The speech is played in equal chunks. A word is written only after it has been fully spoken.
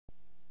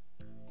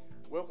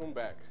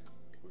Welcome back.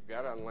 We've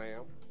got our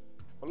lamb.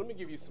 Well, let me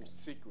give you some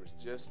secrets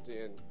just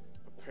in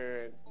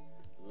preparing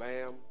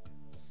lamb,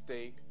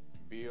 steak,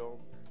 veal,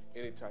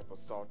 any type of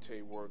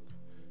saute work.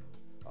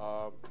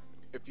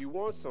 If you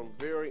want some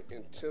very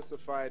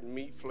intensified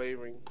meat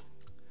flavoring,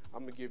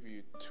 I'm going to give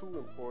you two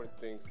important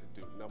things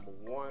to do. Number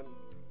one,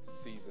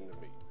 season the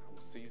meat. I'm going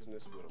to season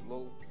this with a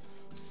little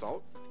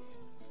salt.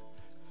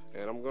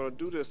 And I'm going to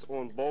do this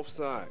on both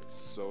sides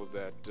so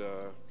that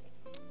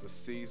the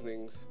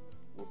seasonings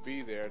will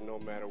be there no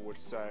matter which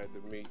side of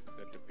the meat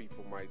that the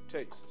people might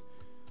taste.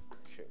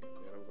 Okay,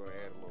 and I'm going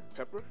to add a little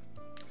pepper,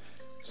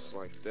 just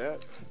like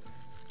that.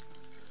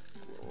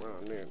 Go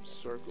around there in a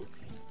circle.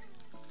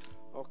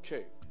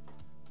 Okay,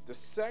 the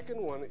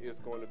second one is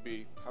going to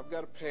be, I've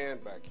got a pan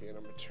back here, and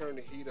I'm going to turn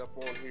the heat up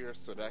on here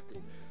so that I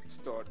can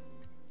start,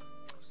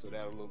 so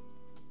that'll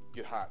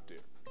get hot there.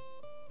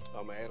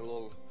 I'm going to add a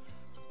little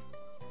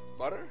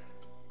butter.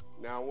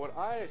 Now what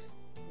I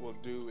will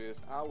do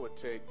is I will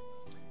take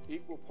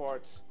equal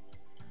parts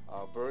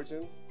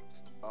virgin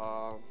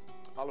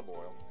olive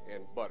oil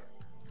and butter,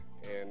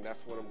 and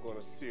that's what I'm going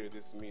to sear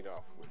this meat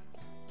off with.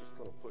 Just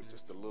going to put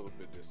just a little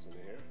bit of this in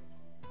here,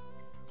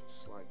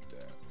 just like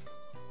that,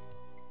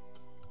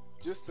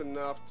 just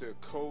enough to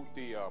coat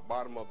the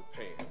bottom of the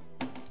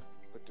pan.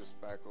 Put this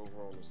back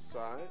over on the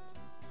side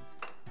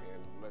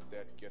and let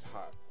that get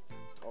hot.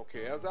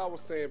 Okay, as I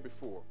was saying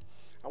before,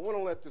 I want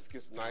to let this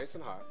get nice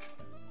and hot.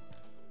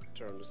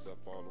 Turn this up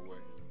all the way,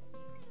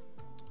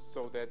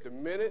 so that the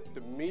minute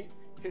the meat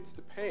hits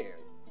the pan,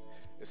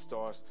 it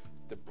starts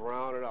to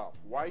brown it off.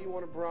 Why you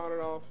want to brown it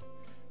off?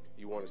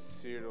 You want to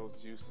sear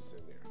those juices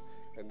in there.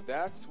 And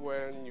that's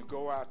when you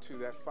go out to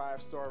that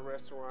 5-star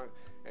restaurant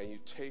and you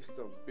taste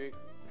them big,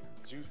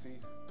 juicy,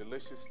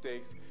 delicious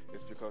steaks.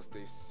 It's because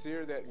they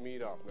sear that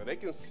meat off. Now they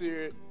can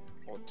sear it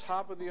on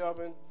top of the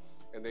oven,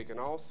 and they can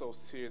also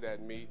sear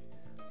that meat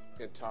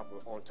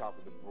on top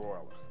of the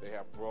broiler. They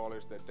have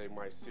broilers that they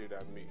might sear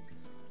that meat.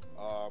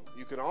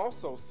 You can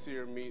also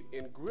sear meat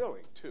in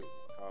grilling too.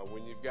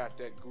 When you've got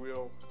that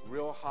grill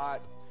real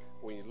hot,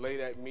 when you lay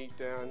that meat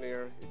down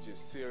there, it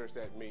just sears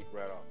that meat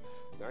right off.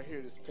 Now I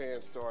hear this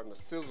pan starting to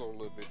sizzle a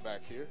little bit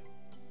back here.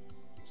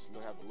 Just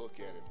have a look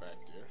at it back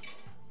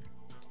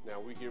there. Now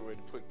we get ready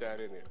to put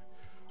that in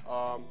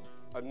there.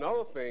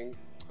 Another thing,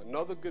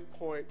 another good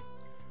point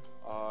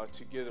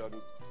to get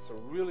some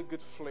really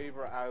good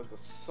flavor out of the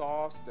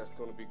sauce that's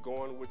going to be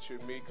going with your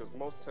meat, because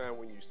most of the time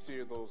when you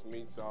sear those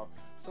meats off,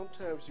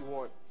 sometimes you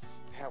want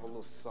to have a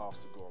little sauce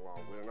to go along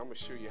with it. And I'm going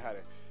to show you how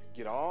to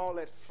get all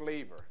that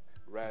flavor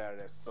right out of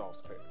that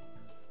saucepan.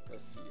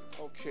 Let's see it.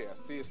 Okay, I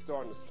see it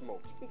starting to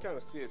smoke. You can kind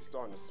of see it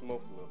starting to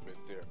smoke a little bit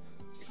there.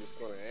 You're just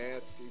going to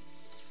add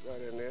these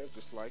right in there,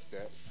 just like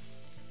that.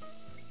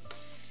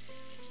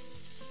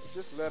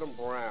 Just let them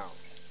brown.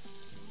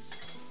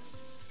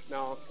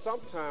 Now,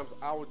 sometimes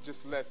I would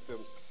just let them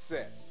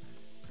set.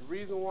 The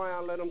reason why I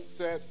let them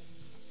set,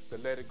 to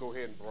let it go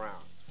ahead and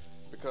brown.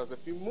 Because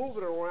if you move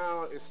it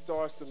around, it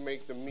starts to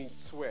make the meat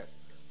sweat.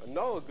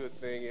 Another good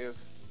thing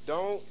is,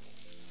 don't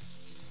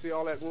see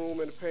all that room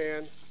in the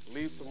pan,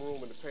 leave some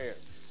room in the pan.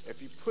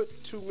 If you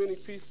put too many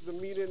pieces of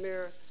meat in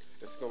there,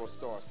 it's going to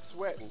start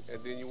sweating,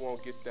 and then you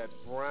won't get that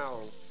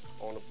brown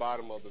on the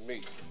bottom of the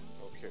meat.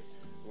 Okay,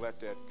 let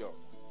that go.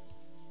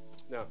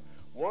 Now,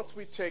 once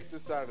we take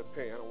this out of the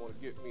pan, I want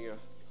to get me a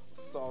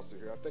salsa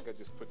here. I think I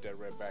just put that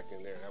right back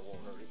in there. That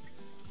won't hurt it.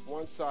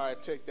 Once I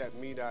take that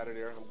meat out of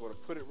there, I'm going to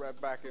put it right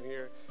back in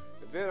here.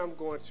 And then I'm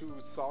going to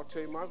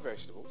saute my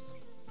vegetables,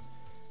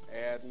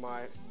 add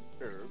my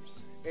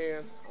herbs,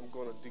 and I'm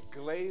going to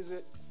deglaze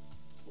it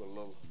with a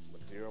little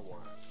Madeira wine.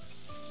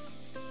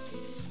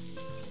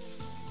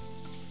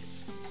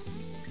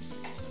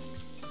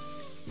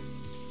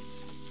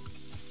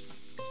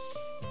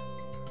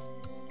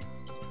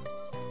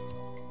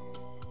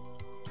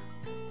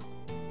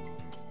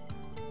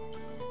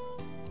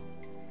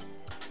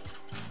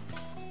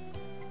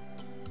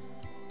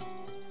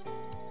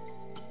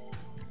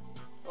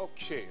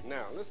 Okay,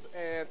 now let's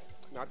add,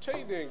 now I'll tell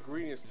you the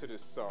ingredients to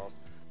this sauce.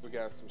 We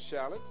got some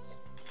shallots,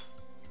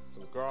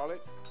 some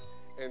garlic,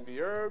 and the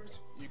herbs,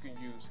 you can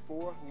use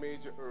 4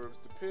 major herbs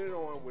depending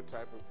on what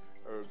type of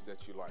herbs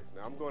that you like.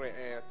 Now I'm going to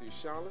add the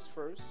shallots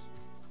first,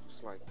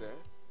 just like that,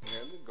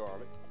 and the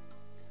garlic,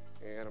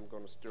 and I'm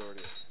going to stir it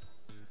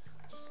in,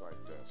 just like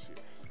that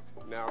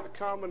here. Now the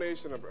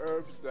combination of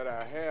herbs that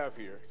I have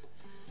here,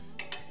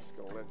 just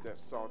going to let that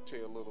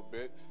saute a little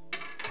bit,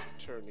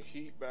 turn the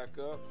heat back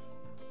up.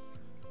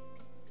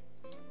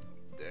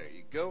 There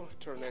you go,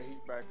 turn that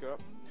heat back up.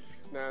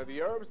 Now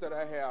the herbs that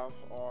I have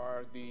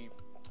are the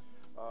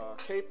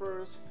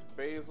capers,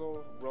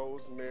 basil,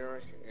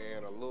 rosemary,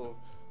 and a little,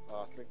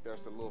 I think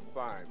that's a little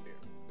thyme there.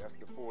 That's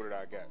the 4 that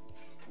I got.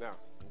 Now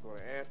I'm going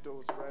to add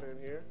those right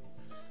in here,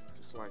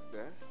 just like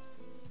that.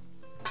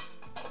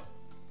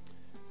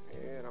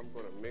 And I'm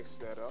going to mix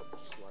that up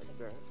just like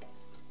that.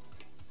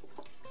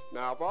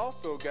 Now I've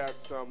also got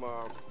some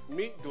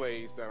meat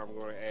glaze that I'm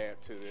going to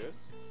add to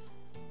this.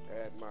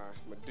 Add my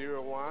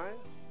Madeira wine.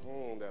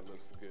 That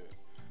looks good.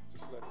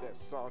 Just let that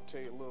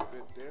saute a little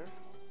bit there.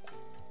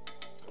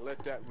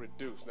 let that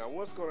reduce. Now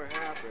what's going to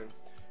happen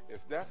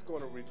is that's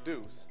going to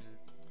reduce,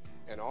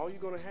 and all you're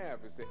going to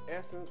have is the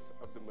essence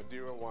of the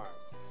Madeira wine.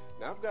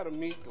 Now I've got a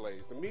meat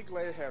glaze. The meat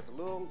glaze has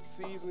little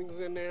seasonings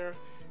in there,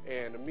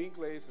 and the meat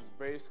glaze is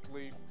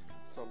basically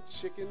some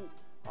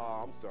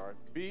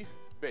beef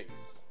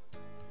base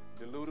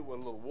diluted with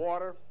a little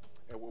water,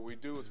 and what we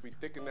do is we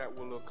thicken that with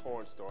a little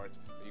cornstarch,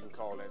 and you can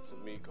call that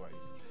some meat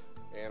glaze.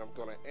 And I'm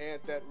going to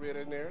add that right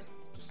in there,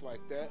 just like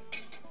that.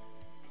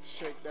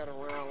 Shake that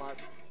around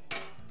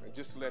and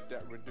just let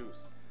that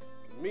reduce.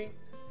 The meat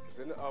is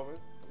in the oven.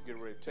 I'm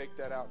getting ready to take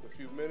that out in a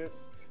few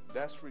minutes.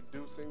 That's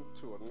reducing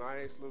to a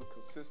nice little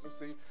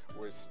consistency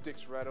where it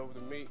sticks right over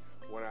the meat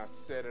when I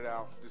set it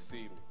out this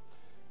evening.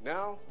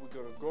 Now we're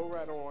going to go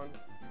right on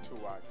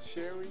to our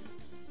Cherry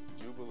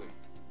Jubilee.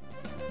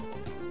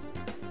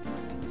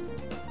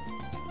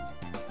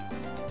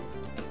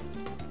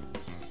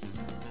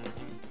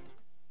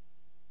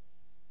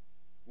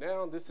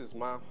 Now this is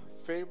my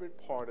favorite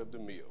part of the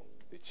meal,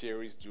 the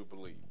Cherries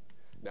Jubilee.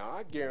 Now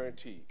I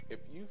guarantee if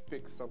you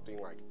fix something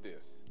like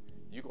this,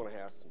 you're going to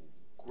have some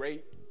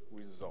great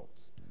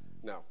results.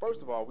 Now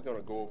first of all, we're going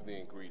to go over the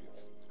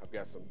ingredients. I've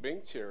got some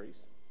Bing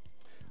cherries.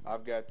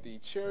 I've got the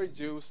cherry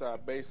juice. I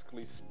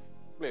basically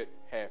split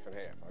half and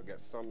half. I've got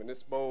some in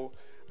this bowl,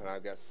 and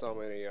I've got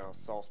some in a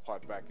sauce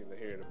pot back in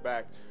here in the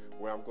back,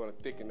 where I'm going to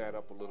thicken that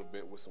up a little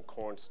bit with some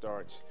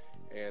cornstarch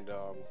and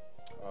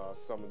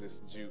some of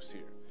this juice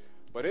here.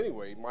 But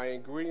anyway, my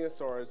ingredients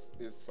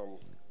is some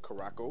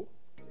Caraco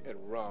and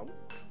rum,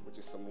 which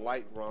is some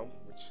light rum,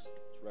 which is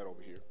right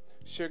over here,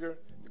 sugar,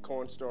 the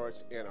cornstarch,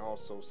 and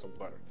also some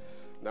butter.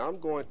 Now I'm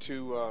going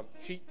to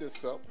heat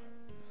this up.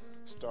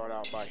 Start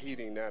out by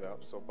heating that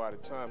up. So by the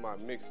time I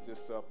mix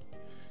this up,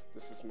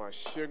 this is my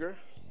sugar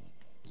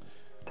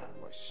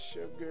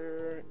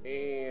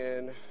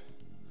and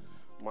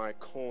my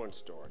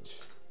cornstarch.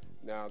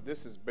 Now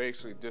this is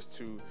basically just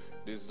to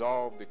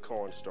dissolve the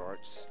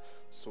cornstarch,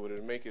 so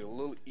it'll make it a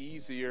little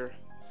easier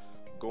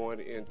going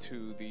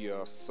into the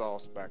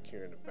sauce back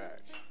here in the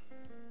back.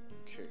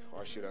 Okay,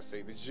 or should I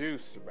say the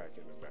juice back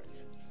in the back.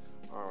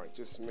 All right,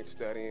 just mix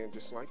that in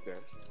just like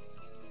that.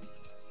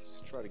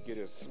 Just try to get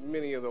as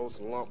many of those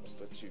lumps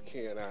that you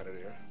can out of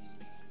there.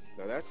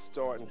 Now that's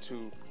starting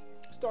to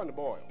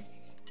boil.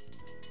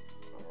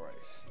 All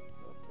right,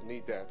 I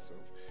need that, so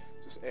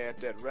just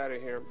add that right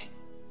in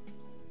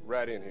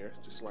here,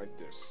 just like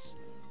this.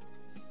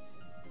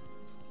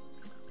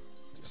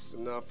 Just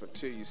enough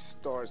until you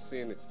start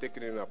seeing it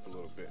thickening up a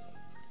little bit.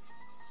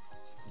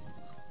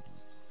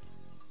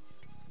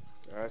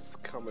 That's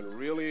coming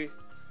really,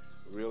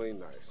 really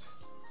nice.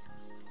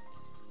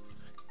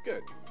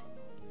 Good.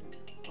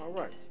 All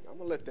right, I'm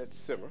gonna let that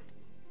simmer.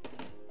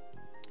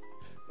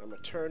 I'm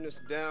gonna turn this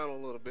down a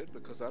little bit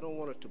because I don't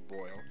want it to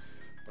boil,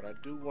 but I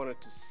do want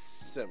it to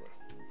simmer.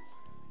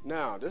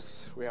 Now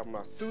we have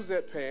my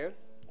Suzette pan.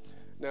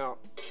 Now,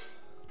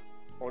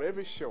 on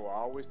every show, I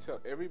always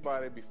tell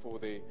everybody before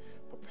they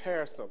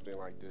prepare something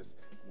like this,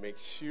 make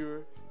sure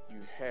you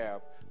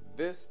have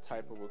this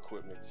type of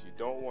equipment. You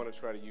don't want to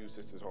try to use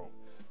this at home.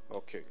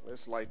 Okay,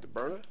 let's light the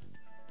burner.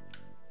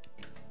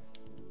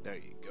 There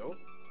you go.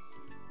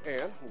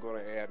 And I'm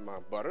going to add my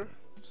butter,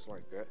 just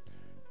like that,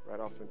 right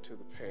off into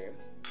the pan.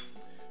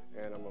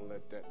 And I'm going to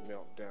let that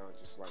melt down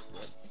just like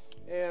that.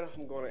 And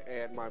I'm going to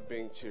add my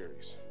Bing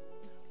cherries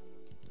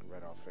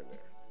right off in there.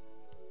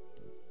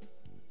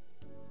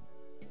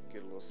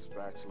 Get a little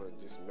spatula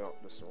and just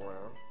melt this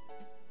around.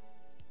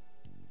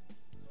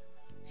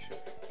 Okay.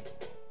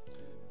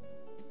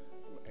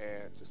 I'm going to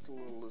add just a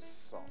little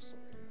sauce in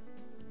here,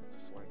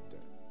 just like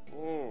that.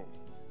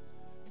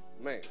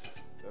 Man,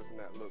 doesn't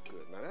that look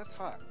good? Now that's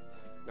hot.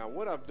 Now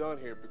what I've done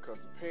here, because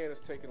the pan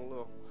is taking a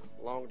little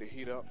long to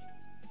heat up,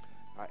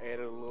 I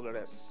added a little of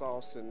that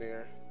sauce in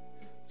there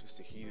just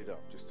to heat it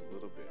up just a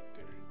little bit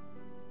there.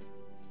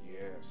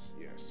 Yes,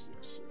 yes,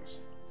 yes, yes.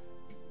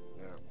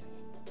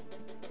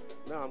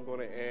 Now I'm going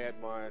to add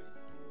my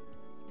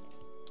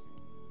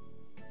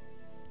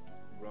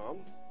rum,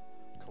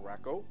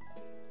 Caraco,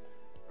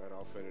 right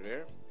off into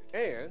there.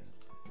 And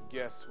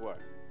guess what?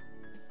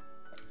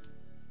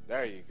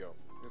 There you go.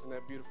 Isn't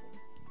that beautiful?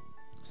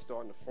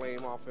 Starting to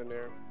flame off in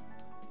there.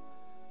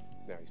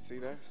 Now you see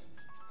that?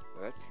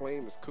 Now that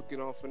flame is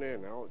cooking off in there.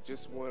 Now it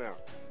just went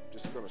out.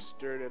 Just going to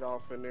stir it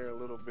off in there a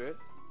little bit.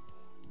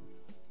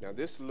 Now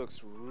this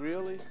looks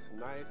really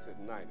nice at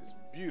night. It's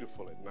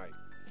beautiful at night.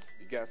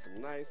 You got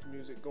some nice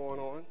music going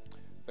on.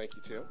 Thank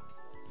you, Tim.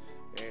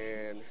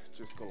 And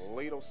just going to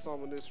ladle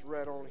some of this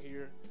right on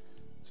here,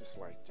 just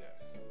like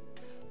that.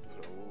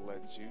 Put a little of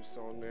that juice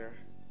on there.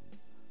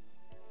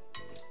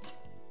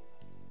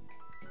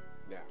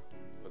 Now,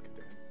 look at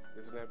that.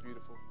 Isn't that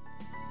beautiful?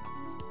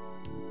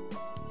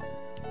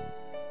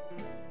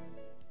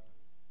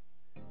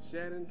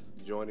 Shannon's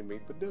joining me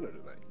for dinner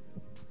tonight.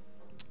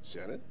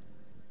 Shannon?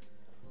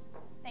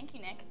 Thank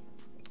you, Nick.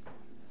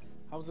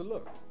 How's it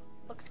look?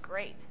 Looks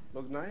great.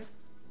 Look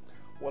nice?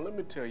 Well, let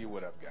me tell you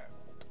what I've got.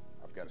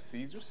 I've got a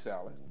Caesar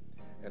salad,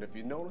 and if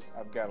you notice,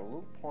 I've got a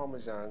little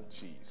Parmesan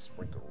cheese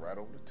sprinkled right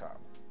over the top.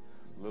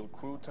 A little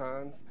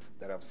crouton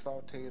that I've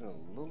sauteed in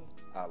a little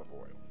olive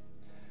oil.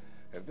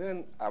 And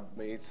then I've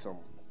made some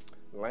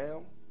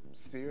lamb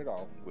seared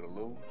off with a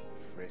little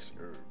fresh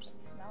herbs.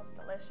 It smells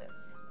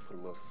delicious. Put a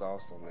little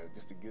sauce on there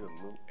just to get a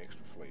little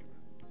extra flavor.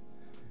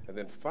 And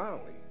then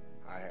finally,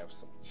 I have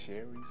some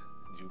cherries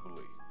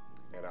Jubilee.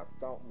 And I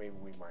thought maybe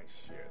we might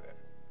share that.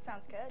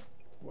 Sounds good.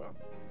 Well,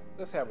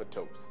 let's have a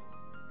toast.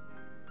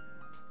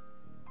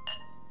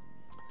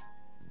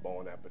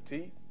 Bon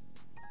appetit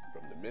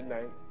from the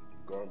Midnight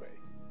Gourmet.